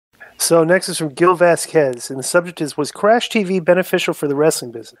So next is from Gil Vasquez, and the subject is, was Crash TV beneficial for the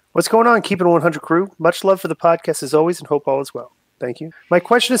wrestling business? What's going on, Keeping 100 crew? Much love for the podcast as always, and hope all is well. Thank you. My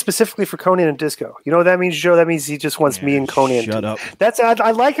question is specifically for Konnan and Disco. You know what that means, Joe? That means he just wants me and Konnan. Shut up.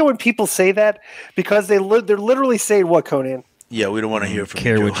 I like it when people say that because they're literally saying what, Konnan? Yeah, we don't want to hear from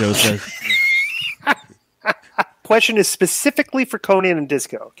Care Joe. what Joe says. Question is specifically for Konnan and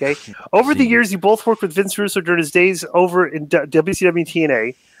Disco. Okay. Over the years, you both worked with Vince Russo during his days over in WCW and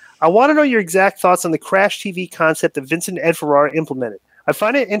TNA. I want to know your exact thoughts on the Crash TV concept that Vince and Ed Ferrara implemented. I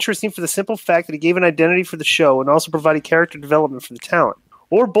find it interesting for the simple fact that he gave an identity for the show and also provided character development for the talent.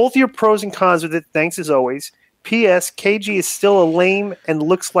 Or both your pros and cons with it. Thanks as always. P.S. KG is still a lame and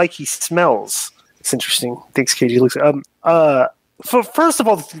looks like he smells. It's interesting. Thanks, KG. Looks. First of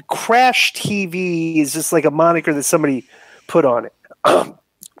all, Crash TV is just like a moniker that somebody put on it.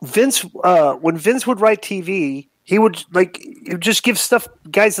 Vince, when Vince would write TV, he would just give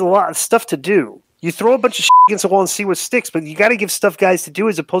guys a lot of stuff to do. You throw a bunch of shit against the wall and see what sticks, but you got to give stuff guys to do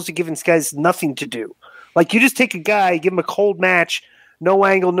as opposed to giving guys nothing to do. Like you just take a guy, give him a cold match, no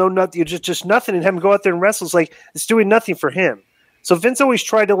angle, no nothing, you just nothing, and have him go out there and wrestle. It's like it's doing nothing for him. So Vince always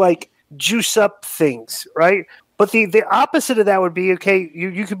tried to juice up things, right? But the opposite of that would be, okay,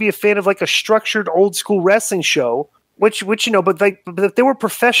 you could be a fan of like a structured old school wrestling show, which but if they were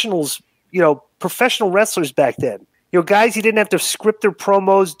professionals, professional wrestlers back then. Guys, you didn't have to script their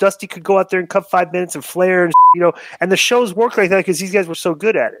promos. Dusty could go out there and cut 5 minutes and Flair, and and the shows worked like that because these guys were so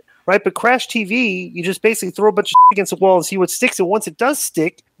good at it, right? But Crash TV, you just basically throw a bunch of against the wall and see what sticks. And once it does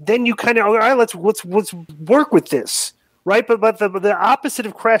stick, then you kind of, all right, let's work with this, right? But the opposite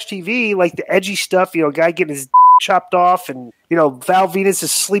of Crash TV, like the edgy stuff, guy getting his chopped off, and Val Venus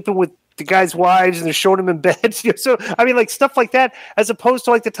is sleeping with the guy's wives and they're showing him in bed. So I mean, stuff like that, as opposed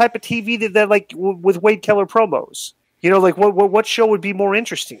to the type of TV that with Wade Keller promos. What show would be more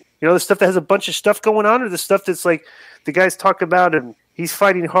interesting? The stuff that has a bunch of stuff going on, or the stuff that's like the guy's talking about and he's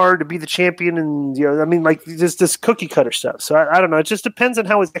fighting hard to be the champion, and this cookie cutter stuff. So I don't know. It just depends on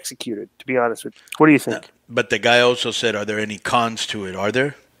how it's executed, to be honest with you. What do you think? But the guy also said, "Are there any cons to it? Are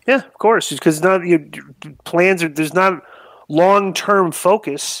there?" Yeah, of course, because there's not long-term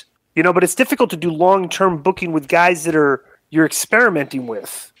focus. But it's difficult to do long-term booking with guys that you're experimenting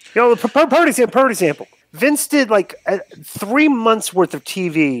with. Per example, Vince did 3 months worth of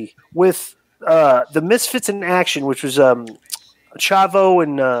TV with the Misfits in Action, which was Chavo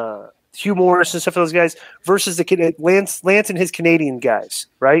and Hugh Morris and stuff of those guys, versus the Lance and his Canadian guys,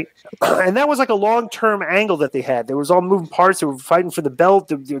 right? And that was a long-term angle that they had. There was all moving parts. They were fighting for the belt.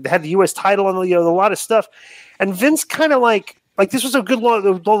 They had the U.S. title on a lot of stuff. And Vince kind of this was a good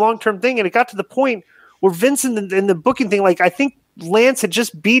long-term thing, and it got to the point where Vince in the booking thing, I think Lance had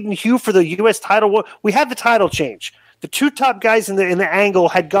just beaten Hugh for the U.S. title. We had the title change. The two top guys in the angle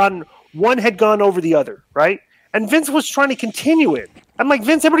one had gone over the other, right? And Vince was trying to continue it. I'm like,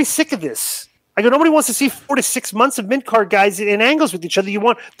 Vince, everybody's sick of this. I go, nobody wants to see 4 to 6 months of mid-card guys in angles with each other.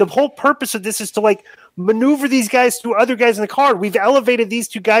 The whole purpose of this is to maneuver these guys through other guys in the card. We've elevated these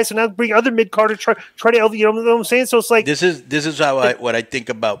two guys, so now bring other mid-card to try to elevate. You know what I'm saying? So it's this is what I think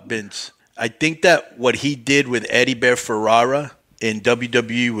about Vince. I think that what he did with Eddie Bear Ferrara in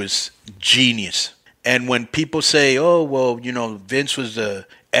WWE was genius. And when people say, "Oh, well, Vince was the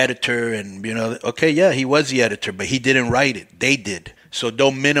editor," and okay, yeah, he was the editor, but he didn't write it. They did. So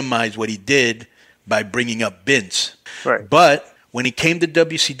don't minimize what he did by bringing up Vince. Right. But when he came to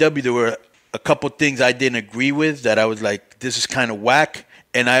WCW, there were a couple things I didn't agree with that I was like, this is kind of whack.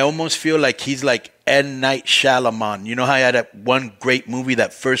 And I almost feel like he's like M. Night Shyamalan. You know how he had that one great movie,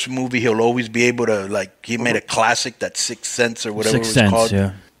 that first movie, he'll always be able to, he made a classic, that Sixth Sense or whatever Sixth it was Sense, called.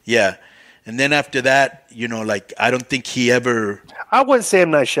 yeah. Yeah. And then after that, I don't think he ever... I wouldn't say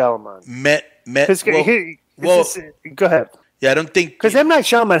M. Night Shyamalan. Go ahead. Yeah, I don't think... Because M. Night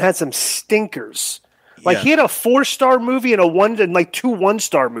Shyamalan had some stinkers. He had a 4-star movie and two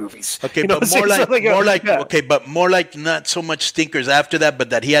 1-star movies. Okay, but more like not so much stinkers after that,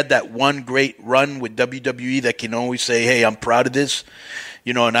 but that he had that one great run with WWE that can always say, "Hey, I'm proud of this."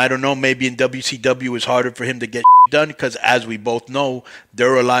 And I don't know, maybe in WCW it was harder for him to get done because, as we both know,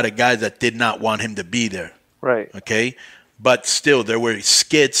 there were a lot of guys that did not want him to be there. Right. Okay? But still, there were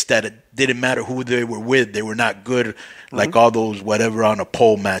skits that it didn't matter who they were with. They were not good, like all those whatever on a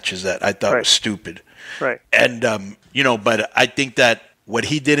pole matches that I thought was stupid. Right. And, but I think that what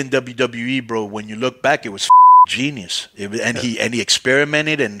he did in WWE, bro, when you look back, it was genius. He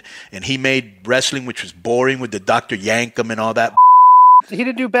experimented and he made wrestling, which was boring, with the Dr. Yankum and all that. He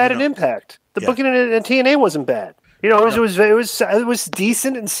didn't do bad in Impact. The booking in TNA wasn't bad. It was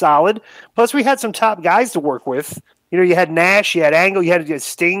decent and solid. Plus, we had some top guys to work with. You know, you had Nash, you had Angle, you had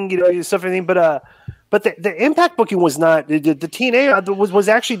Sting, you know, stuff everything. But the Impact booking was not the TNA was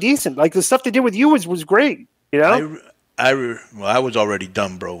actually decent. Like the stuff they did with you was great. You know, I was already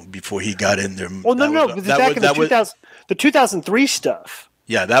done, bro, before he got in there. Well, back in the 2003 stuff.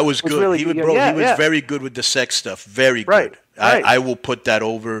 Yeah, that was good. Really, he was very good with the sex stuff. Very good. Right. I will put that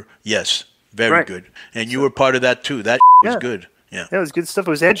over. Yes, very good. And you were part of that too. That was good. Yeah, that was good stuff.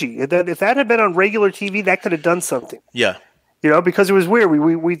 It was edgy. If that had been on regular TV, that could have done something. Yeah, you know, because it was weird.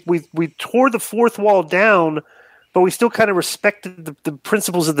 We tore the fourth wall down, but we still kind of respected the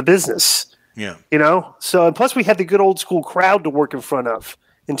principles of the business. Yeah, you know. So and plus we had the good old school crowd to work in front of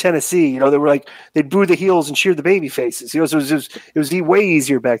in Tennessee. You know, they were like they'd boo the heels and cheer the baby faces. You know, so it was way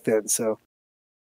easier back then. So